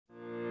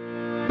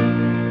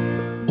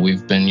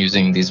We've been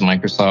using these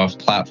Microsoft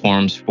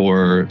platforms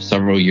for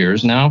several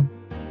years now.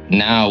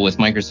 Now with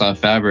Microsoft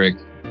Fabric,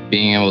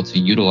 being able to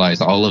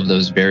utilize all of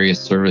those various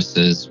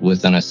services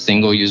within a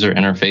single user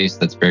interface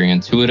that's very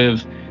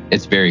intuitive,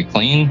 it's very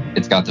clean,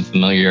 it's got the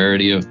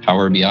familiarity of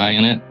Power BI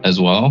in it as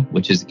well,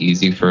 which is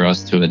easy for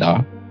us to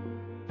adopt.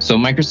 So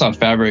Microsoft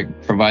Fabric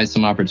provides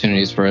some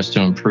opportunities for us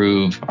to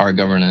improve our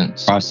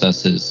governance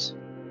processes.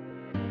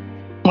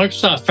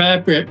 Microsoft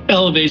Fabric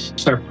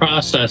elevates our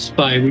process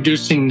by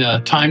reducing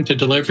the time to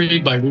delivery,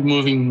 by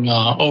removing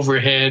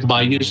overhead,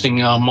 by using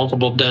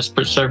multiple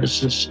disparate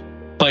services.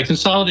 By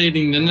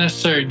consolidating the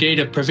necessary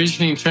data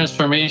provisioning,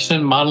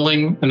 transformation,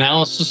 modeling,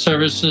 analysis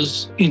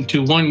services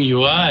into one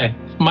UI,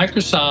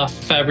 Microsoft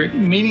Fabric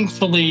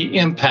meaningfully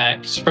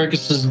impacts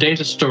Ferguson's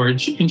data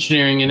storage,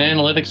 engineering, and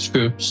analytics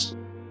groups,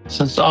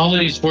 since all of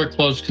these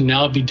workflows can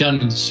now be done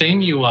in the same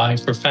UI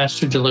for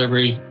faster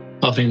delivery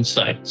of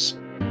insights.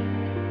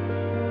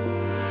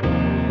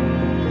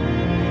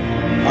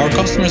 Our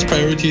customers'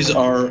 priorities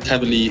are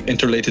heavily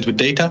interrelated with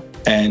data,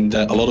 and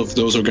a lot of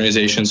those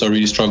organizations are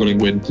really struggling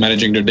with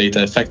managing their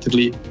data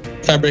effectively.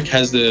 Fabric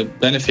has the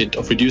benefit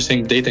of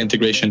reducing data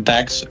integration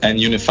tax and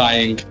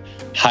unifying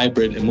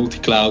hybrid and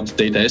multi-cloud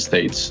data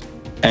estates.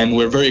 And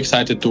we're very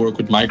excited to work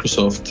with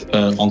Microsoft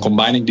on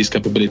combining these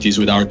capabilities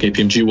with our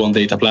KPMG One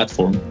Data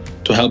platform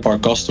to help our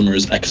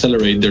customers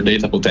accelerate their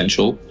data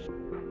potential.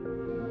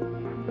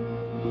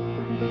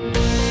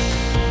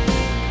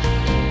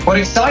 What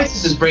excites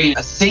us is bringing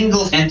a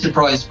single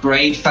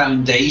enterprise-grade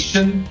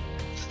foundation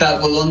that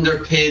will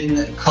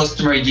underpin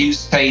customer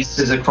use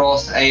cases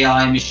across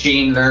AI,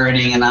 machine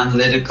learning, and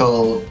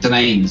analytical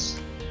domains.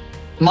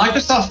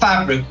 Microsoft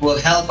Fabric will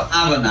help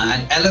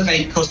Avanade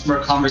elevate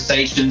customer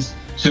conversations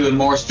to a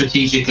more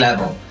strategic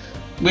level.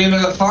 We have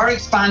a far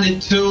expanded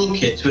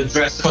toolkit to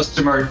address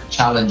customer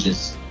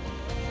challenges.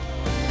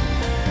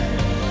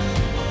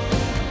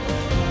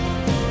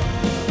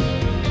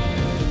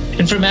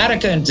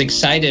 Informatica is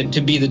excited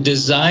to be the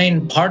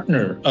design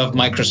partner of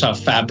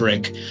Microsoft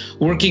Fabric,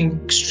 working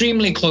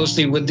extremely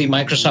closely with the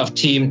Microsoft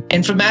team.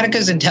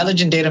 Informatica's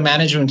intelligent data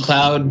management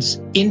clouds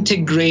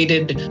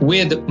integrated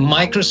with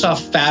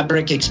Microsoft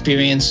Fabric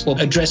experience will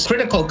address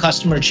critical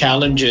customer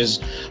challenges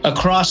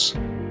across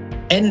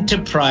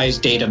enterprise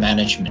data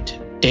management,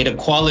 data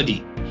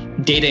quality,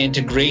 data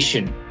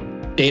integration,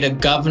 data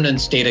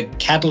governance, data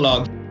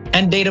catalog,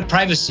 and data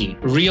privacy,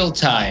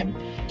 real-time,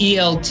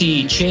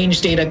 ELT,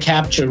 change data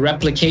capture,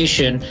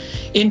 replication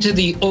into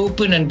the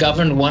open and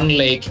governed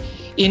OneLake,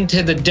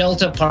 into the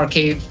Delta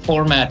Parquet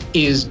format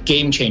is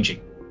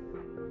game-changing.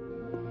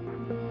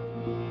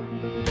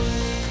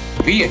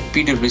 We at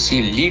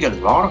PwC lead a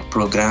lot of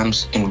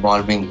programs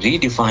involving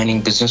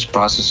redefining business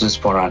processes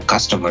for our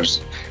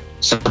customers,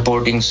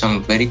 supporting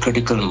some very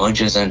critical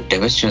mergers and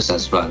divestitures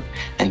as well.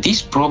 And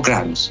these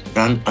programs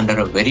run under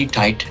a very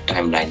tight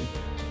timeline.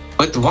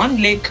 With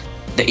OneLake,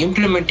 the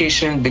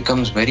implementation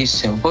becomes very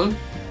simple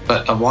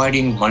by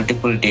avoiding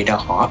multiple data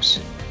hops.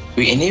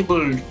 We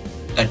enable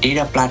a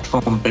data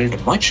platform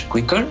built much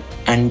quicker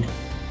and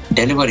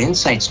deliver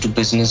insights to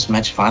business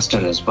much faster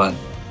as well.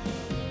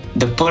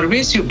 The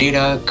pervasive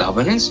data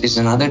governance is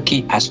another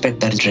key aspect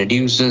that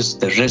reduces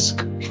the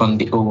risk from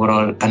the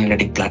overall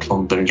analytic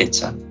platform build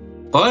itself.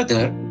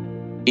 Further,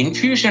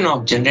 infusion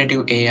of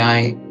generative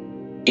AI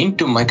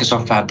into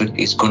Microsoft Fabric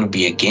is going to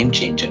be a game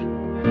changer.